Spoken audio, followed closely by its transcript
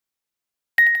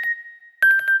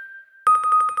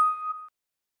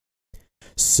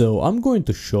So I'm going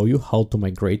to show you how to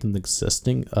migrate an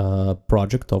existing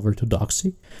project over to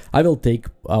Docsie. I will take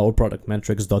our product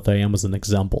Metrics.im as an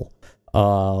example.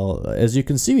 As you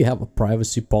can see, we have a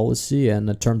privacy policy and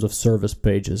a terms of service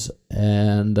pages,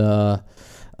 and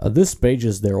these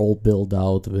pages, they're all built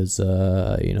out with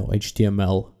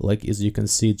HTML. Like, as you can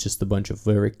see, it's just a bunch of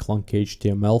very clunky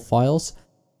HTML files.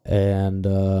 And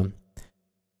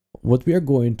what we are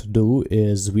going to do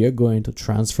is we are going to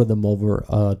transfer them over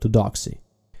to Docsie,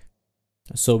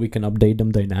 so we can update them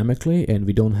dynamically and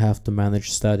we don't have to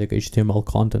manage static HTML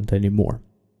content anymore.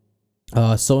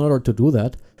 So in order to do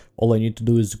that, all I need to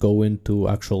do is go into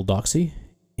actual Docsie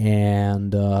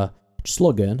and just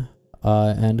log in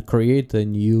and create a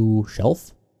new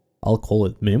shelf. I'll call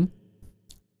it meme,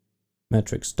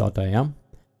 Metrics.im,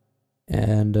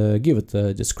 and give it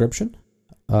a description.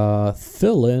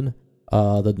 Fill in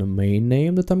the domain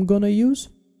name that I'm gonna use.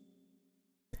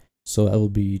 So that will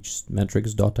be just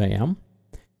Metrics.im,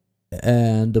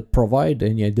 and provide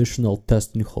any additional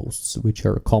testing hosts which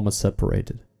are comma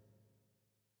separated.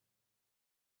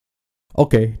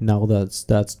 Okay, now that's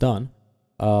done.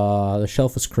 The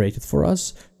shelf is created for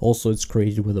us. Also, it's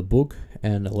created with a book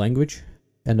and a language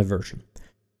and a version.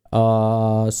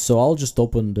 So I'll just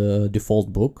open the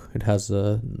default book. It has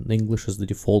English as the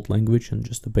default language and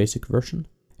just a basic version.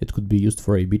 It could be used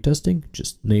for A/B testing.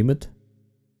 Just name it.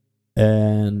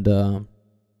 And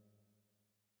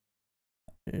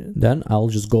then I'll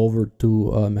just go over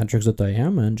to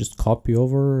Metrics.im and just copy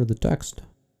over the text.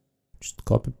 Just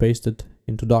copy paste it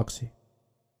into Docsie.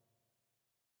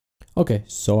 Okay,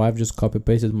 so I've just copy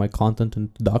pasted my content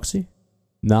into Docsie.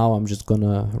 Now I'm just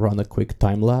gonna run a quick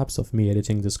time lapse of me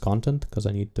editing this content, because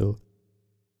I need to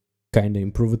kind of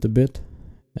improve it a bit,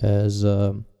 as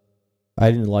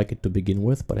I didn't like it to begin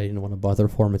with, but I didn't want to bother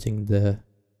formatting the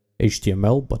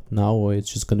HTML, but now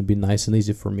it's just gonna be nice and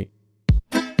easy for me.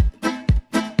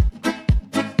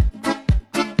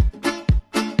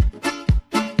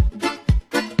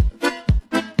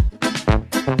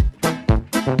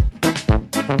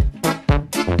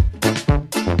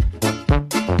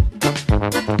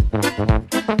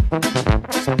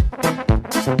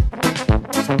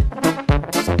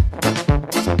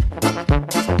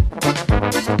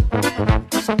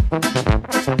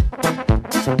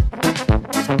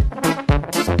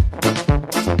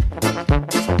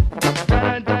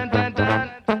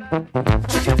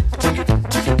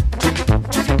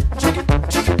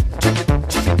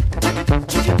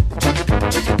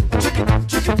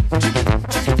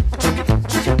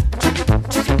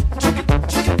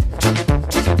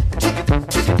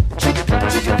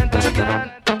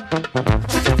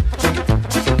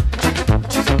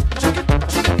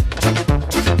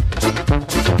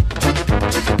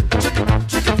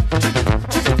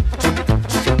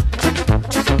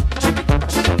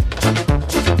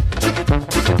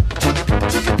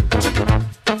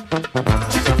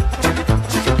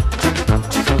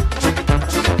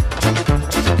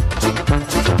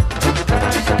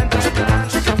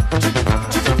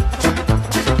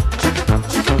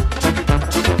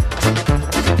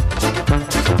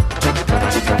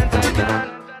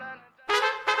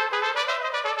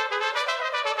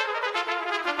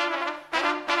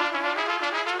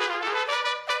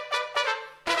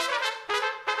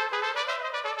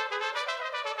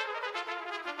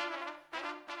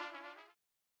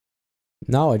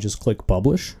 Now I just click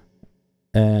publish,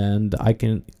 and I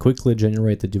can quickly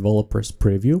generate the developer's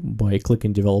preview by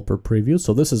clicking developer preview.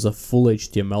 So this is a full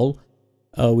HTML,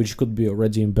 which could be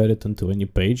already embedded into any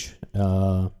page,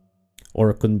 or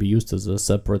it can be used as a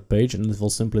separate page, and it will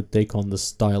simply take on the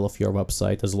style of your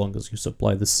website as long as you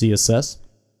supply the CSS.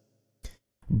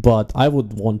 But I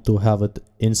would want to have it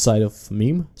inside of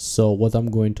meme. So what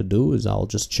I'm going to do is I'll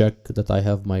just check that I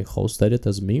have my host edit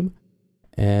as meme.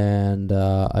 And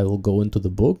I will go into the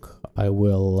book, I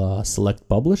will select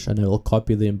publish, and I will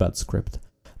copy the embed script.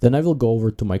 Then I will go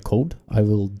over to my code, I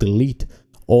will delete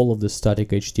all of the static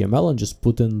HTML and just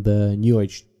put in the new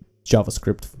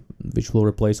JavaScript, which will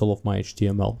replace all of my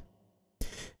HTML.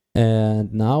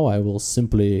 And now I will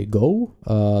simply go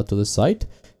to the site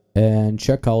and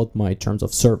check out my terms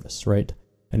of service, right?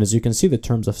 And as you can see, the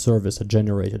terms of service are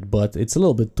generated, but it's a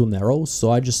little bit too narrow,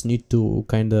 so I just need to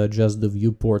kind of adjust the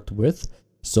viewport width.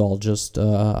 So I'll just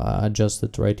adjust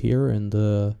it right here in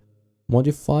the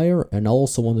modifier, and I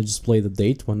also want to display the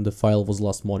date when the file was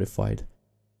last modified,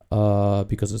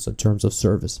 because it's a terms of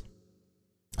service.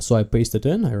 So I paste it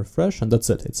in, I refresh, and that's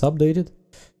it. It's updated.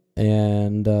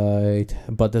 And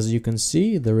but as you can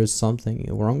see, there is something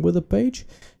wrong with the page.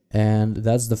 and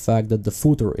that's the fact that the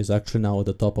footer is actually now at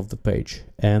the top of the page.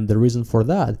 And the reason for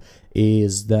that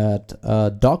is that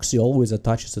Docsie always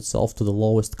attaches itself to the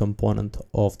lowest component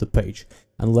of the page,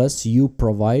 unless you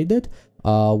provide it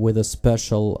with a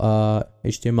special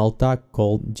HTML tag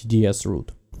called DDS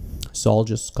root. So I'll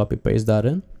just copy paste that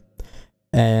in,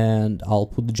 and I'll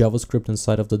put the JavaScript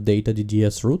inside of the data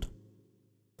DDS root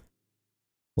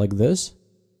like this,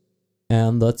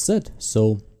 and that's it.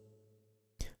 So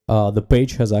the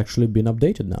page has actually been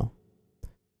updated now.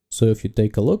 So if you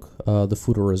take a look, the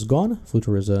footer is gone.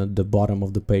 Footer is at the bottom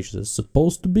of the page as it's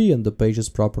supposed to be, and the page is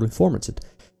properly formatted.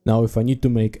 Now, if I need to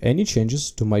make any changes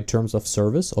to my terms of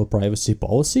service or privacy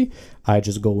policy, I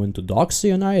just go into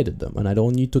Docsie and I edit them, and I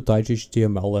don't need to touch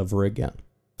HTML ever again.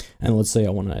 And let's say I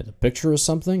want to add a picture or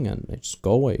something, and I just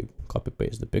go away, copy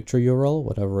paste the picture URL,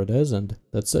 whatever it is, and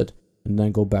that's it. And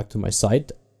then go back to my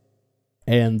site,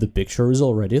 and the picture is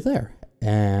already there,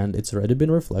 and it's already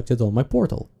been reflected on my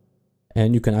portal.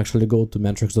 And you can actually go to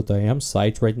Metrics.im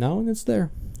site right now, and it's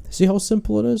there. See how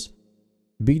simple it is?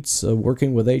 Beats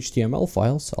working with HTML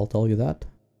files, I'll tell you that.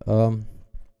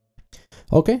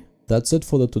 Okay, that's it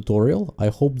for the tutorial. I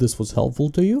hope this was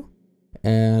helpful to you.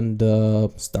 And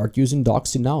start using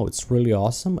Docsie now. It's really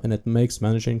awesome, and it makes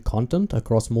managing content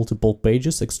across multiple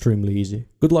pages extremely easy.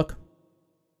 Good luck!